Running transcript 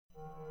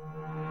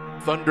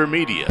Thunder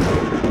Media.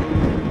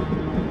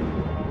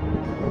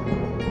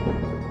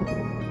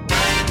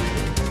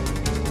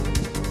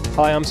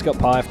 Hi, I'm Scott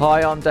Pye.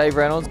 Hi, I'm Dave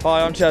Reynolds.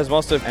 Hi, I'm Chaz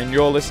Mostert, and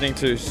you're listening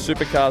to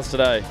Supercars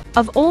Today.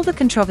 Of all the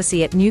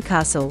controversy at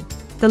Newcastle,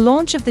 the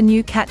launch of the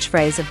new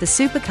catchphrase of the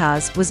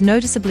Supercars was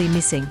noticeably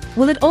missing.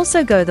 Will it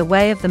also go the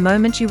way of the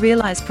moment you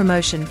realise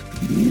promotion?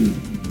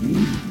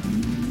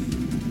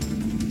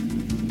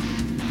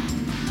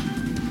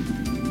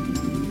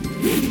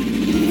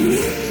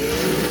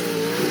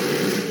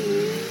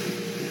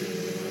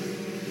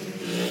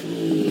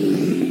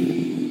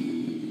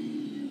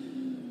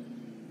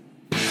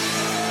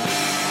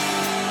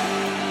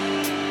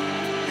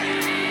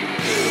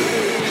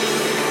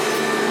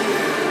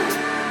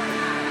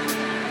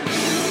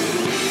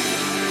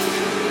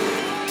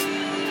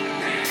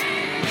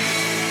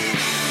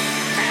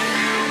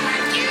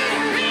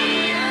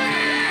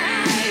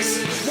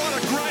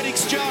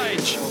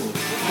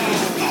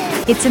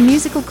 It's a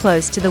musical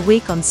close to the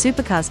week on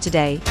Supercars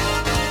Today.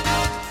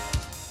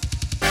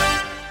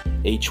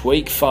 Each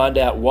week, find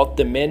out what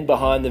the men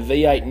behind the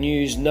V8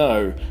 News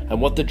know and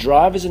what the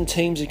drivers and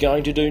teams are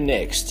going to do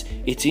next.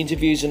 It's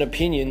interviews and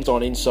opinions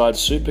on Inside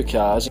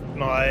Supercars.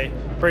 My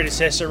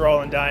predecessor,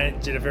 Roland Dane,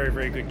 did a very,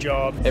 very good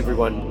job.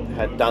 Everyone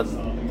had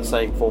done the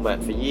same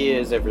format for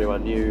years.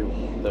 Everyone knew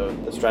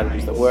the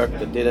strategies that worked,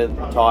 that didn't,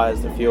 the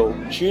tyres, the fuel.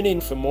 Tune in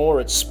for more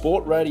at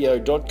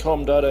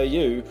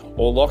sportradio.com.au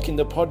or lock in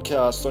the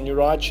podcast on your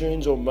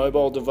iTunes or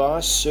mobile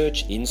device.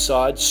 Search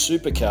Inside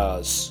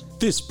Supercars.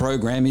 This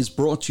program is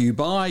brought to you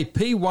by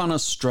P1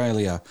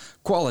 Australia,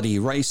 quality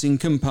racing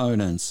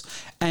components,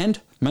 and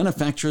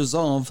manufacturers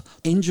of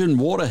engine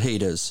water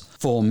heaters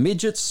for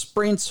midgets,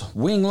 sprints,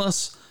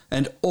 wingless,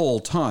 and all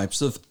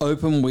types of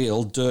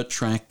open-wheel dirt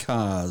track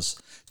cars.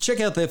 Check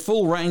out their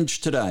full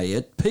range today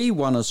at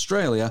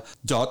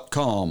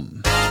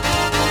p1australia.com.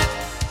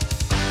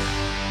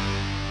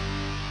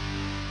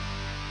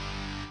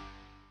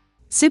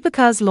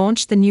 Supercars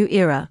launched the new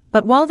era,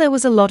 but while there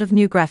was a lot of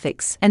new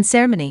graphics and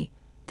ceremony,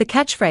 the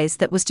catchphrase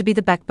that was to be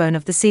the backbone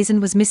of the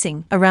season was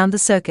missing around the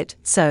circuit.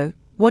 So,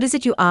 what is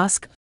it, you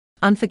ask?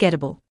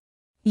 Unforgettable.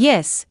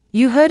 Yes,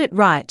 you heard it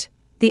right.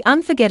 The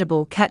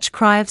unforgettable catch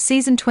cry of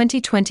season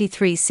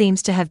 2023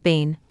 seems to have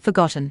been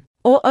forgotten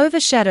or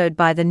overshadowed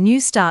by the new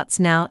starts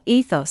now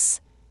ethos.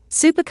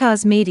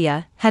 Supercars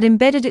Media had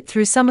embedded it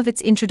through some of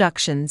its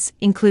introductions,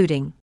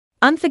 including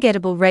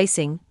unforgettable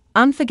racing,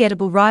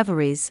 unforgettable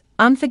rivalries,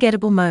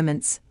 unforgettable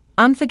moments,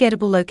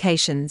 unforgettable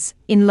locations,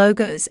 in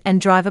logos and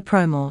driver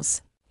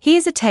promos.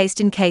 Here's a taste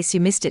in case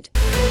you missed it.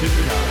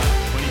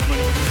 Supercars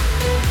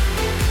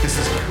 2020. This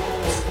is a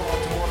cool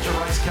spot to watch a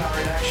race car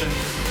in action.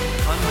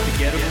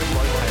 Unforgettable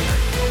location.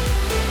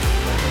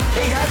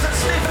 He has a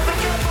sniff at the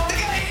cup on the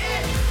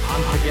gate.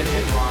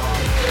 Unforgettable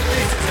ride.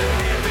 This is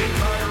an epic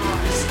motor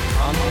race.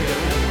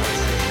 Unforgettable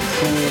racing.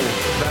 Cool.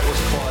 That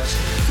was close.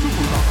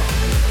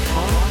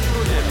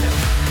 Unforgettable.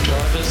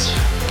 Drivers,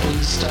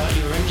 please start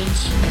your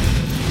engines.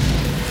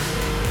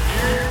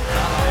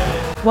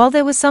 While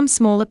there was some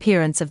small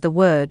appearance of the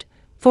word,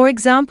 for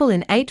example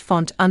in 8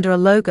 font under a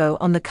logo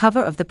on the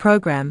cover of the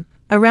program,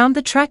 around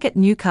the track at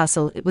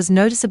Newcastle it was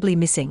noticeably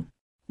missing.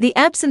 The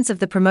absence of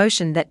the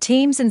promotion that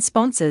teams and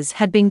sponsors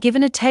had been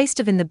given a taste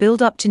of in the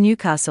build-up to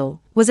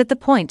Newcastle was at the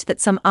point that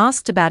some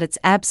asked about its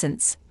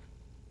absence.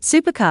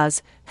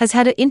 Supercars has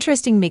had an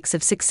interesting mix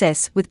of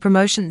success with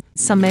promotion.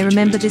 Some may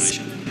remember this.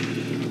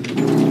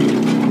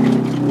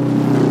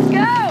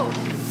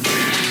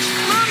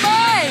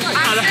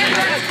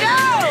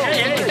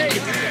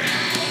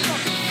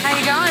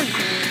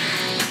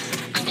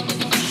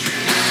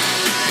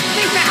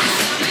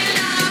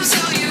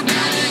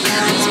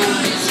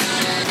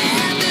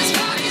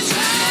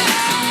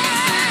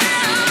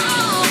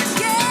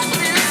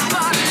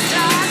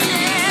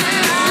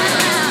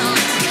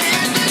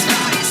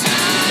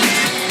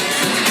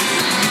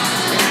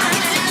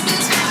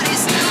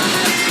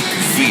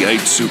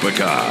 V8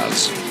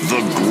 Supercars,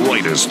 the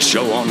greatest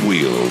show on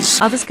wheels.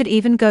 Others could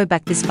even go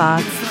back this far.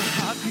 It's the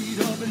heartbeat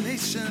of a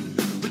nation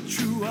with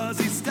true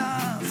Aussie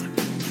stars.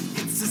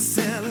 It's a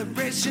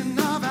celebration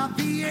of our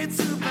V8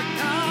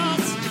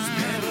 Supercars. It's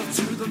pedal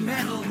to the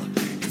metal,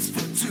 it's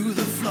foot to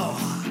the floor.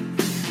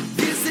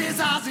 This is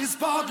Aussie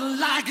sport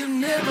like you've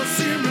never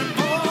seen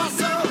before.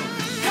 So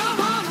come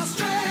on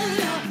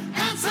Australia,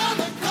 answer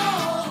the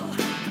call.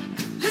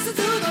 Listen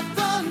to the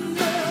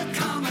thunder,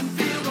 come and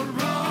feel the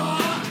roar.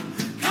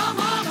 Come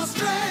on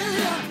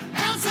Australia,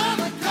 answer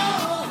the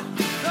call.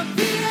 The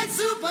V8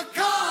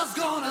 Supercars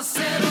gonna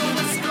settle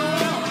the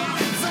score.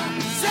 It's a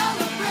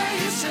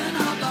celebration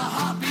of the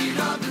heartbeat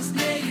of this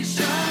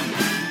nation.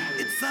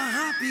 It's the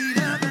heartbeat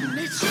of the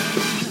nation.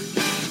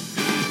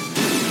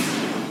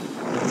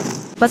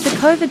 But the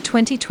COVID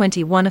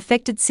 2021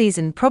 affected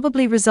season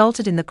probably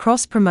resulted in the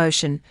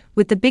cross-promotion,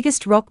 with the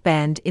biggest rock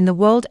band in the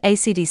world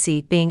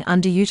AC/DC being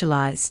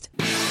underutilized.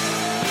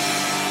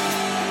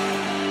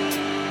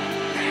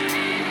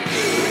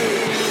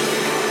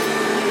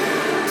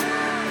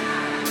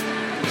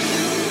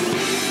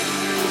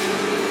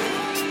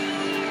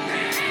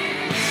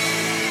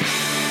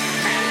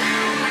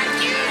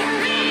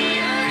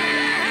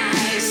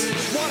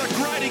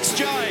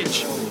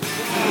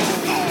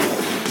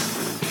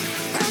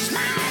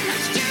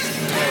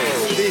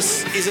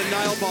 is a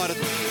nail biter.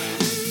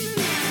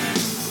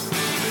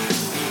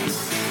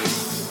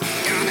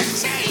 Gonna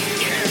take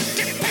you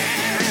to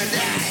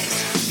paradise.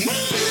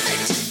 Move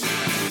it.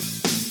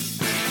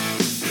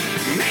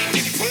 Make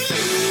it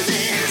prove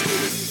it.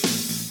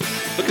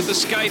 Look at the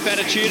scape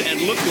attitude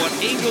and look what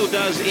Eagle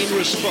does in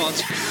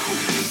response.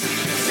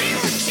 Feel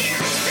the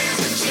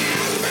chills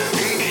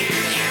moving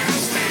down your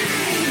spine.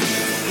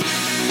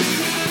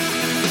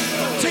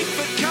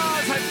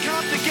 Supercars have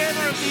come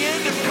together at the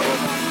end of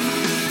course.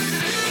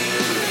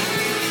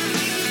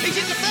 He's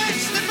in the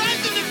fence. They're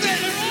both in the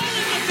fence. They're all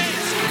in the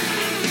fence.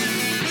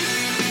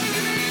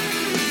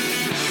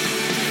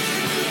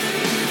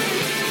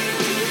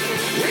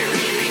 We're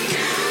in the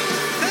car.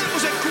 That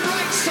was a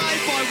great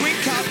save by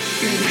Whincup.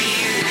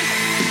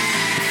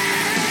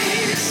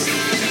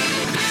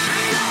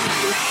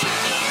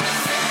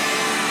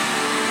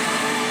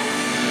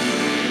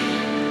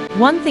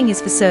 One thing is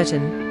for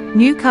certain,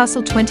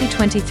 Newcastle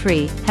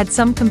 2023 had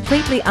some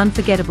completely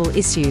unforgettable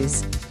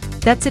issues.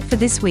 That's it for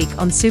this week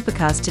on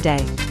Supercars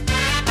Today.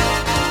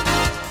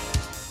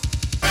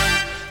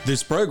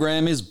 This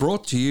program is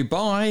brought to you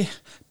by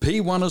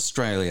P1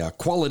 Australia,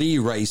 quality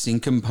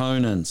racing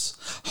components,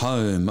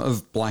 home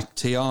of black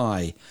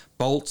TI,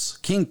 bolts,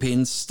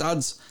 kingpins,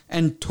 studs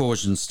and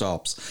torsion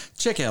stops.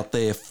 Check out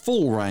their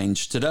full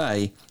range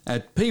today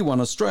at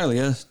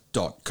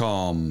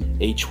p1australia.com.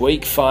 Each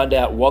week, find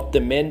out what the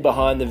men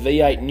behind the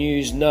V8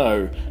 News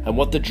know and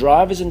what the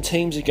drivers and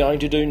teams are going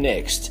to do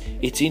next.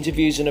 It's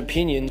interviews and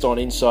opinions on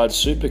Inside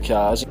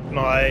Supercars.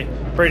 My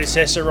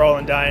predecessor,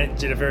 Roland Dane,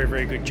 did a very,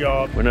 very good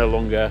job. We're no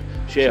longer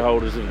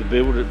shareholders of the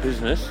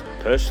business.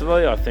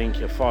 Personally, I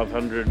think a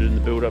 500 in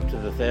the build up to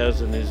the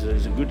 1,000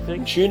 is a good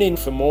thing. Tune in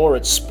for more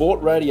at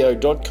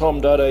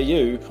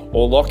sportradio.com.au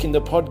or lock in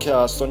the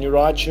podcast on your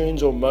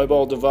iTunes or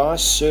mobile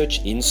device.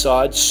 Search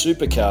Inside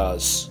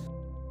Supercars.